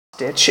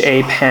Stitch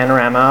a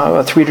panorama,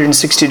 a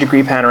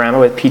 360-degree panorama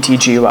with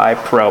PTgui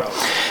Pro.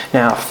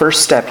 Now,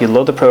 first step, you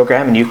load the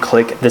program and you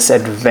click this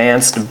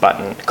advanced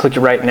button. Click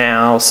it right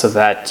now so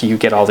that you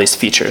get all these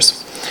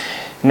features.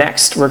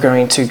 Next, we're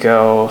going to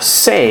go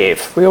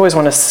save. We always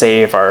want to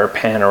save our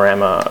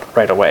panorama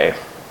right away.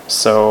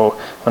 So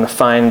I'm going to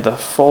find the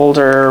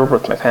folder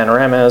with my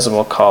panoramas and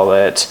we'll call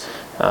it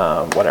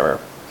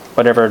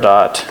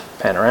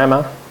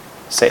whatever.panorama,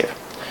 save.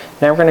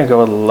 Now we're going to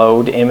go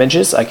load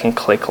images. I can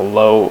click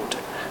load,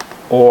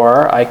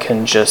 or I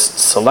can just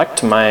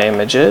select my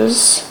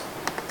images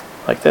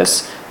like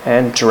this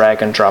and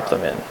drag and drop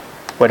them in,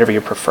 whatever you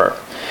prefer.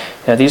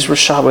 Now these were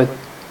shot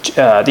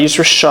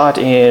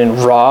in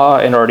RAW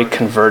and already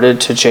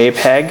converted to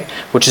JPEG,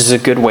 which is a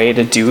good way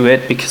to do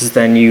it because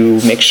then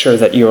you make sure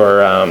that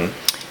your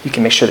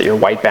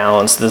white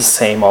balance is the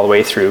same all the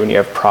way through and you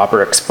have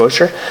proper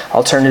exposure.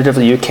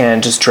 Alternatively, you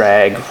can just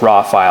drag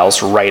RAW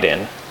files right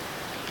in.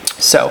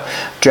 So,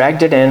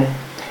 dragged it in,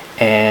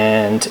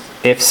 and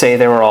if say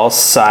they were all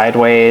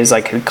sideways, I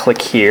could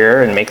click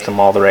here and make them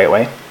all the right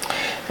way.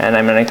 And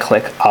I'm going to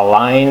click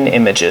Align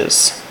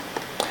Images.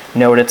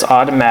 Note it's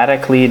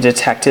automatically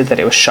detected that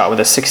it was shot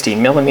with a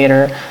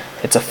 16mm.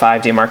 It's a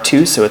 5D Mark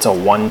II, so it's a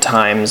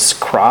 1x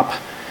crop.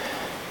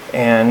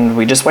 And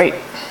we just wait.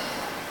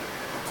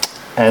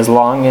 As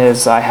long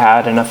as I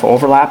had enough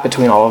overlap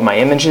between all of my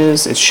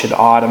images, it should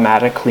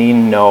automatically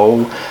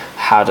know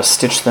how to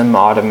stitch them,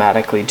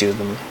 automatically do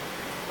them.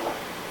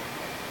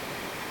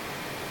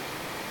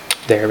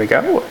 There we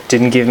go.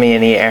 Didn't give me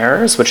any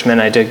errors, which meant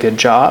I did a good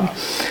job.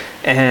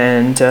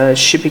 And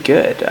should be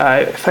good.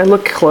 If I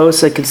look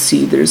close, I can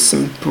see there's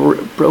some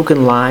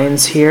broken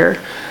lines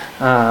here.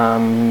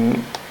 So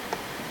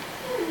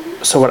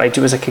what I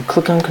do is I can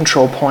click on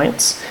control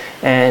points,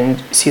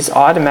 and see it's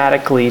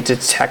automatically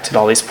detected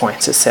all these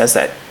points. It says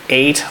that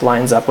 8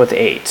 lines up with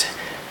 8,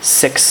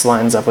 6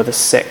 lines up with a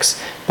 6.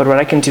 But what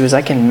I can do is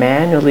I can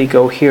manually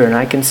go here and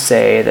I can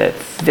say that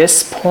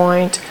this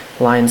point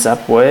lines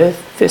up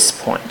with this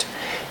point.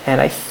 And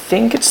I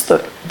think it's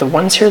the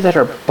ones here that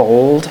are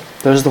bold,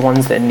 those are the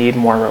ones that need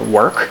more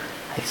work,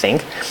 I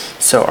think.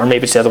 So, or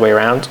maybe it's the other way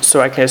around. So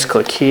I can just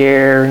click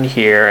here,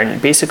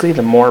 and basically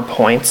the more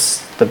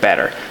points, the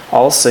better.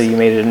 Also, you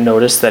may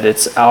notice that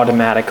it's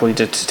automatically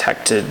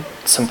detected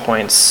some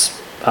points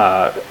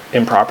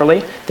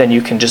improperly. Then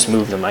you can just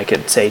move them. I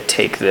could say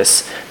take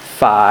this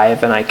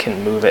 5 and I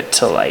can move it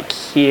to like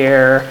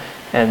here.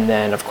 And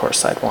then of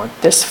course I'd want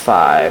this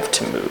 5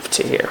 to move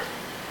to here.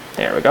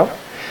 There we go.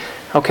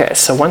 Okay,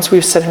 so once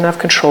we've set enough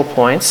control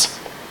points,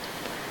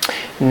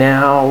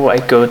 now I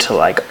go to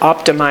like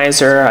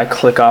Optimizer, I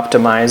click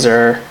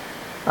Optimizer,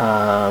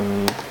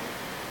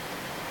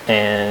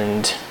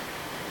 and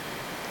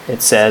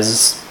it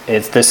says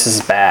this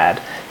is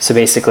bad. So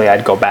basically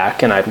I'd go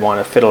back and I'd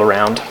want to fiddle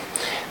around.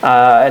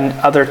 And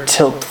other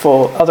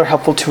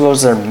helpful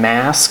tools are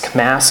mask.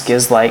 Mask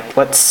is like,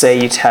 let's say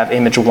you have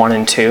image 1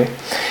 and 2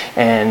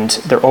 and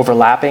they're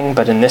overlapping,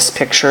 but in this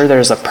picture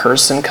there's a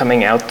person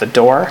coming out the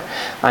door.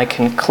 I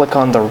can click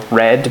on the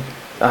red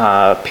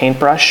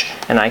paintbrush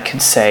and I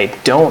could say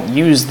don't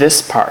use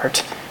this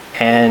part,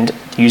 and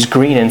use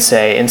green and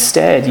say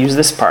instead use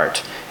this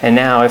part. And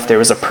now if there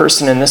was a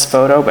person in this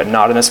photo but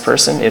not in this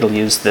person, it'll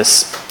use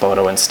this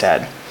photo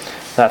instead.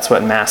 That's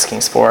what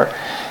masking's for.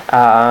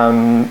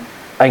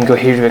 I can go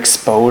here to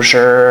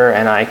exposure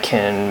and I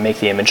can make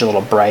the image a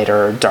little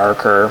brighter or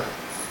darker.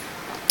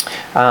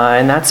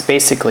 And that's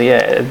basically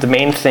it. The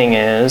main thing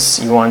is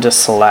you want to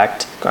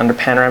select, under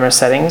panorama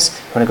settings,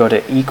 you want to go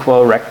to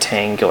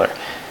equarectangular.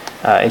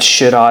 It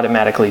should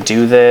automatically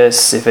do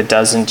this. If it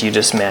doesn't, you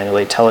just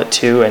manually tell it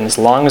to, and as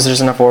long as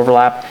there's enough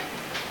overlap,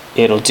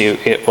 it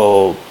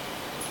will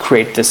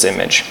create this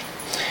image.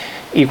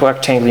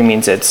 Equarectangular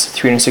means it's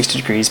 360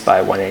 degrees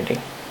by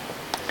 180.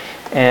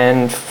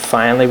 And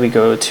finally we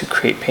go to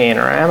create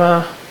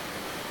panorama,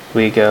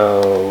 we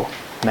go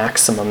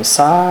maximum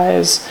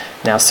size.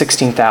 Now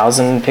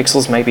 16,000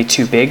 pixels might be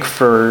too big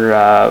for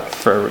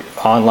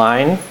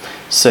online,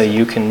 so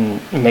you can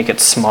make it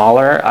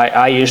smaller.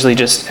 I usually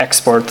just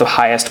export the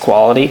highest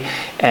quality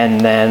and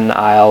then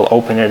I'll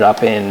open it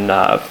up in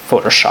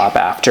Photoshop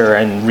after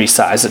and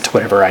resize it to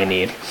whatever I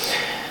need.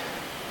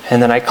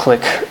 And then I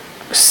click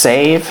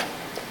save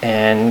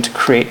and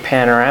create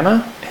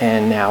panorama,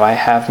 and now I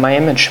have my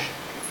image.